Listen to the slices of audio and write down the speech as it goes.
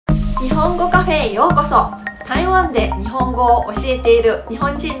日本語カフェへようこそ。台湾で日本語を教えている日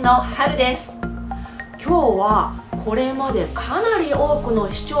本人の春です。今日はこれまでかなり多く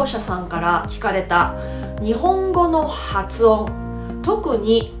の視聴者さんから聞かれた日本語の発音、特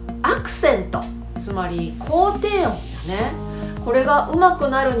にアクセント、つまり肯定音ですね。これが上手く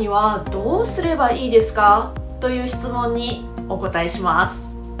なるにはどうすればいいですかという質問にお答えします。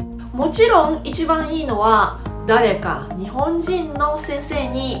もちろん一番いいのは誰か日本人の先生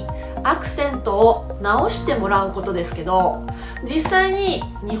にアクセントを直してもらうことですけど、実際に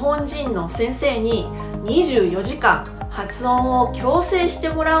日本人の先生に24時間発音を矯正して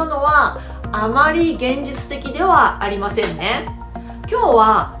もらうのはあまり現実的ではありませんね。今日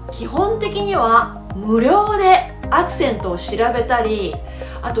は基本的には無料でアクセントを調べたり、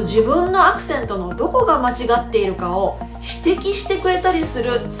あと自分のアクセントのどこが間違っているかを指摘してくれたりす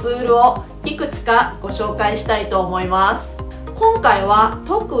るツールをいくつかご紹介したいと思います。今回は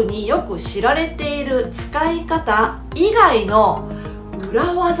特によく知られている使い方以外の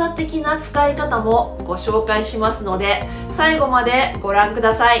裏技的な使い方もご紹介しますので、最後までご覧く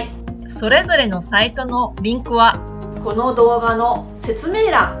ださい。それぞれのサイトのリンクはこの動画の説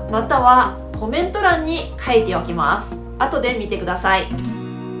明欄またはコメント欄に書いておきます。後で見てください。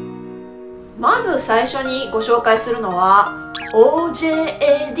まず最初にご紹介するのは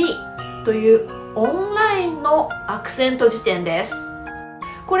OJAD というオンラインのアクセント辞典です。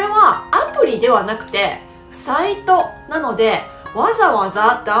これはアプリではなくてサイトなので、わざわ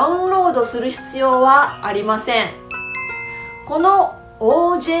ざダウンロードする必要はありません。この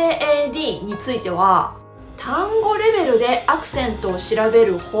OJAD については単語レベルでアクセントを調べ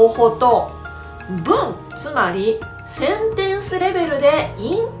る方法と文、つまりセンテンスレベルで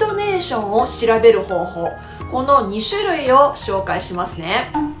イントネーションを調べる方法、この2種類を紹介します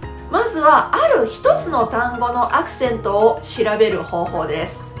ね。まずはある一つの単語のアクセントを調べる方法で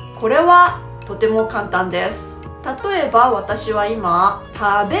す。これはとても簡単です。例えば私は今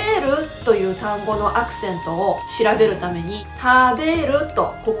食べるという単語のアクセントを調べるために食べる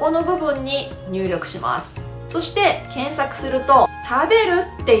とここの部分に入力します。そして検索すると食べる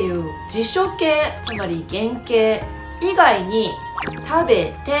っていう辞書形、つまり原型以外に食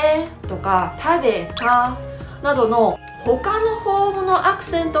べてとか食べたなどの他のフォームのアク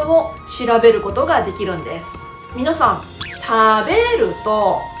セントも調べることができるんです。皆さん、食べる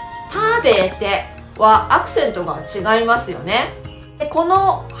と食べてはアクセントが違いますよね。でこ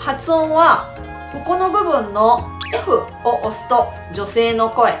の発音はここの部分の F を押すと女性の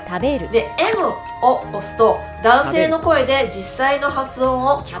声食べるで M を押すと男性の声で実際の発音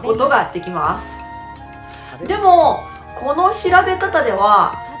を聞くことができます。でもこの調べ方で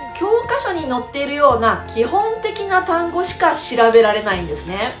は教科書に載っているような基本的な単語しか調べられないんです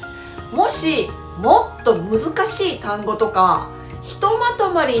ね。もしもっと難しい単語とかひとま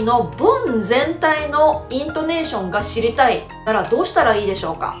とまりの文全体のイントネーションが知りたいならどうしたらいいでし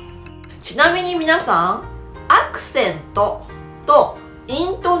ょうか。ちなみに皆さん、アクセントとイ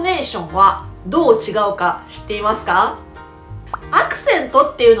ントネーションはどう違うか知っていますか？アクセント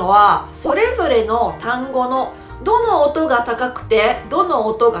っていうのはそれぞれの単語のどの音が高くてどの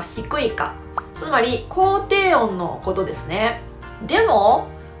音が低いか、つまり肯定音のことですね。でも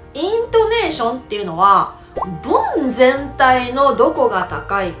イントネーションっていうのは文全体のどこが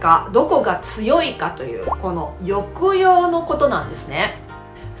高いかどこが強いかというこの抑揚のことなんですね。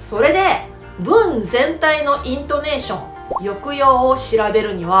それで文全体のイントネーション、抑揚を調べ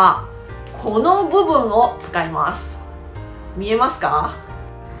るにはこの部分を使います。見えますか？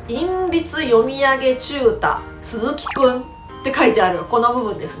韻律読み上げ中太鈴木くんって書いてあるこの部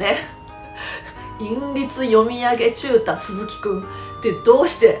分ですね。韻律読み上げ中太鈴木くんってどう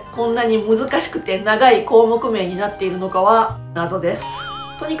してこんなに難しくて長い項目名になっているのかは謎です。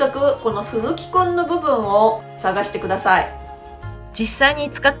とにかくこの鈴木くんの部分を探してください。実際に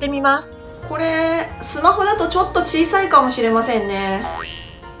使ってみます。これスマホだとちょっと小さいかもしれませんね。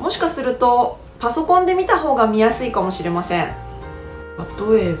もしかするとパソコンで見た方が見やすいかもしれません。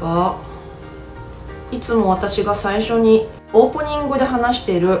例えばいつも私が最初にオープニングで話し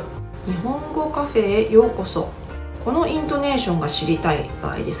ている日本語カフェへようこそ、このイントネーションが知りたい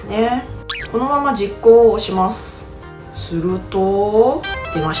場合ですね。このまま実行を押します。すると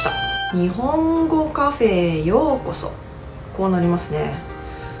出ました。日本語カフェへようこそ、こうなりますね。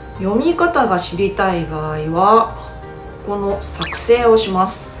読み方が知りたい場合はこの作成をしま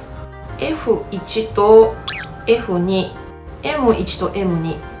す。 F1 と F2、 M1 と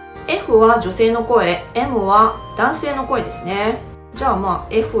M2、 F は女性の声、 M は男性の声ですね。じゃあ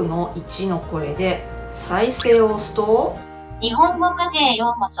F の1の声で再生を押すと日本語カフェへ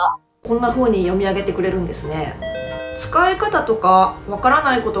ようこそ、こんな風に読み上げてくれるんですね。使い方とかわから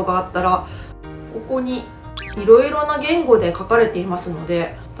ないことがあったら、ここにいろいろな言語で書かれていますの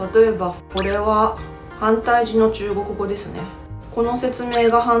で、例えばこれは反対字の中国語ですね。この説明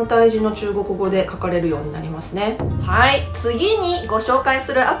が反対字の中国語で書かれるようになりますね。はい、次にご紹介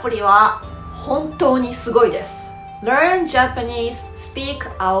するアプリは本当にすごいです。Learn Japanese Speak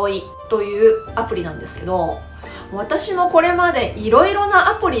Aoi というアプリなんですけど、私もこれまでいろいろな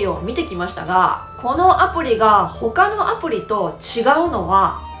アプリを見てきましたが、このアプリが他のアプリと違うの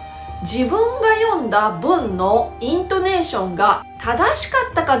は、自分が読んだ文のイントネーションが正しか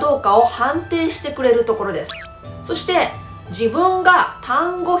ったかどうかを判定してくれるところです。そして自分が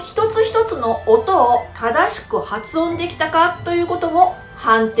単語一つ一つの音を正しく発音できたかということも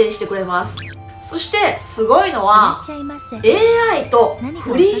判定してくれます。そしてすごいのは AI と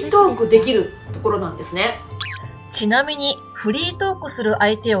フリートークできるところなんですね。ちなみにフリートークする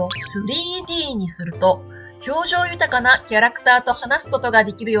相手を 3D にすると表情豊かなキャラクターと話すことが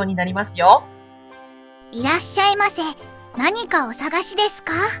できるようになりますよ。いらっしゃいませ。何かお探しです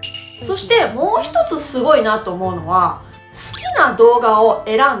か？そしてもう一つすごいなと思うのは、好きな動画を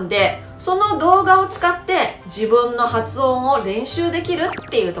選んでその動画を使って自分の発音を練習できるっ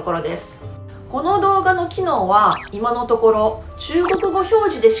ていうところです。この動画の機能は今のところ中国語表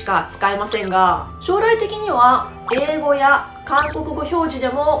示でしか使えませんが、将来的には英語や韓国語表示で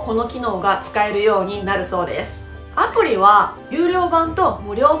もこの機能が使えるようになるそうです。アプリは有料版と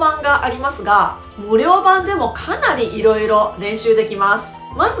無料版がありますが、無料版でもかなりいろいろ練習できます。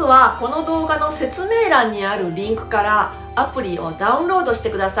まずはこの動画の説明欄にあるリンクからアプリをダウンロードして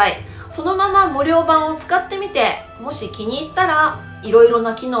ください。そのまま無料版を使ってみて、もし気に入ったらいろいろ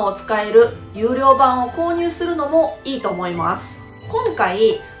な機能を使える有料版を購入するのもいいと思います。今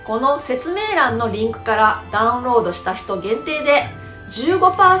回この説明欄のリンクからダウンロードした人限定で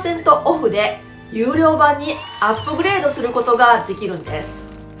 15% オフで有料版にアップグレードすることができるんです。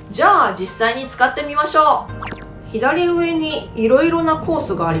じゃあ実際に使ってみましょう。左上にいろいろなコー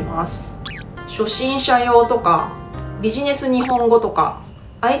スがあります。初心者用とかビジネス日本語とか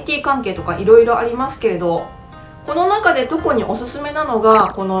IT 関係とかいろいろありますけれど、この中で特におすすめなのが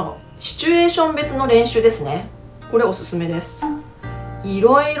このシチュエーション別の練習ですね。これおすすめです。い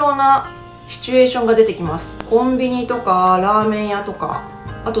ろいろなシチュエーションが出てきます。コンビニとかラーメン屋とか、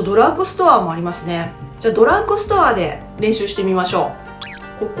あとドラッグストアもありますね。じゃあドラッグストアで練習してみましょ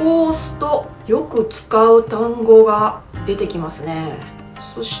う。ここを押すとよく使う単語が出てきますね。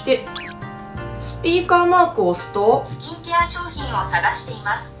そしてスピーカーマークを押すとスキンケア商品を探してい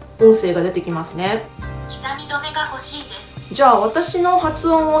ます。音声が出てきますね。痛み止めが欲しいです。じゃあ私の発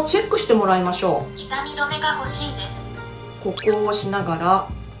音をチェックしてもらいましょう。痛み止めが欲しいです。ここを押しながら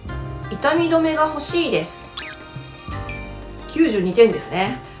痛み止めが欲しいです。92点です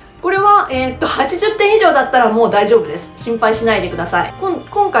ね。これは、80点以上だったらもう大丈夫です。心配しないでください。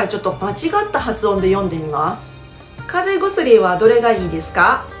今回ちょっと間違った発音で読んでみます。風邪薬はどれがいいです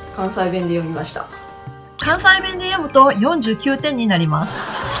か？関西弁で読みました。関西弁で読むと49点になります。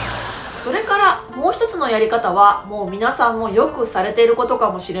それからもう一つのやり方は、もう皆さんもよくされていること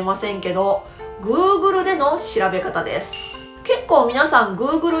かもしれませんけど、Google での調べ方です。結構皆さん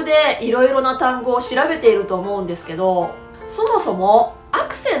Google でいろいろな単語を調べていると思うんですけど、そもそもア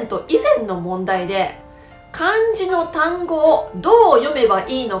クセント以前の問題で漢字の単語をどう読めば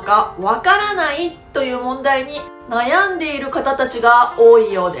いいのかわからないという問題に悩んでいる方たちが多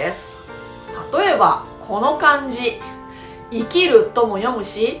いようです。例えばこの漢字、生きるとも読む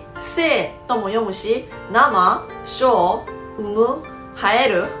し、生とも読むし、生、小、産む、生え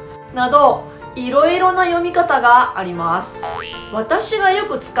るなどいろいろな読み方があります。私がよ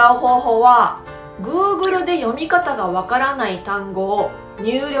く使う方法は Google で読み方がわからない単語を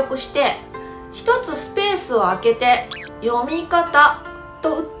入力して一つスペースを空けて読み方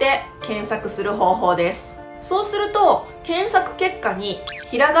と打って検索する方法です。そうすると検索結果に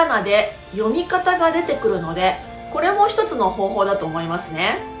ひらがなで読み方が出てくるので、これも一つの方法だと思います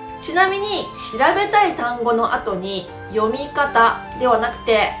ね。ちなみに調べたい単語の後に読み方ではなく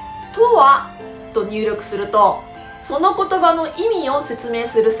てとはと入力すると、その言葉の意味を説明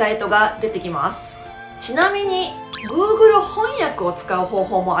するサイトが出てきます。ちなみに Google 翻訳を使う方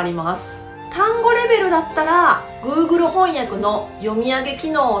法もあります。単語レベルだったら Google 翻訳の読み上げ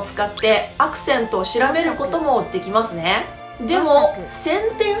機能を使ってアクセントを調べることもできますね。でも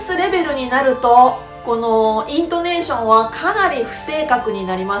センテンスレベルになるとこのイントネーションはかなり不正確に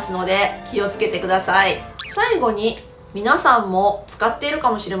なりますので気をつけてください。最後に皆さんも使っている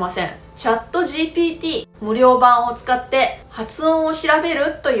かもしれません。Chat GPT 無料版を使って発音を調べ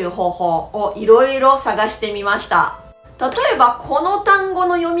るという方法をいろいろ探してみました。例えばこの単語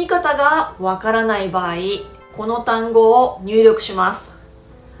の読み方がわからない場合、この単語を入力します。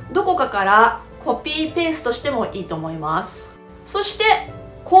どこかからコピーペーストしてもいいと思います。そして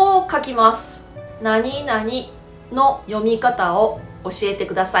こう書きます。何々の読み方を教えて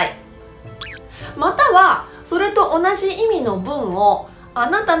ください。またはそれと同じ意味の文をあ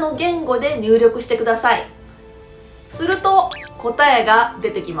なたの言語で入力してください。すると答えが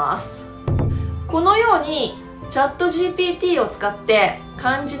出てきます。このようにチャット GPT を使って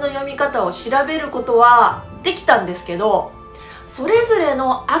漢字の読み方を調べることはできたんですけど、それぞれ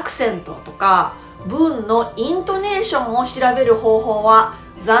のアクセントとか文のイントネーションを調べる方法は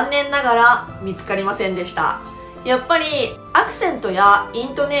残念ながら見つかりませんでした。やっぱりアクセントやイ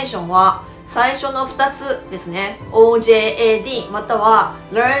ントネーションは最初の2つですね。 OJAD または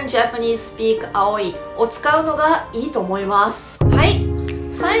Learn Japanese Speak Aoi を使うのがいいと思います。はい、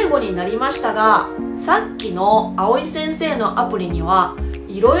最後になりましたが、さっきの葵先生のアプリには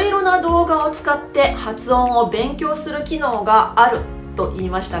いろいろな動画を使って発音を勉強する機能があると言い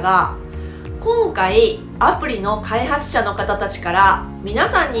ましたが、今回アプリの開発者の方たちから皆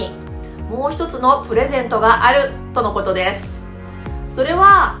さんにもう一つのプレゼントがあるとのことです。それ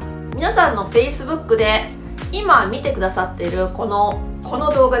は皆さんの Facebook で今見てくださっているこの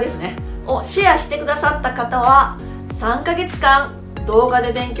動画ですねをシェアしてくださった方は3ヶ月間動画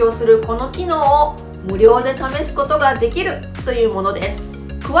で勉強するこの機能を無料で試すことができるというものです。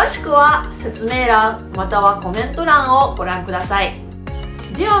詳しくは説明欄またはコメント欄をご覧ください。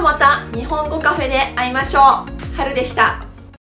ではまた日本語カフェで会いましょう。はるでした。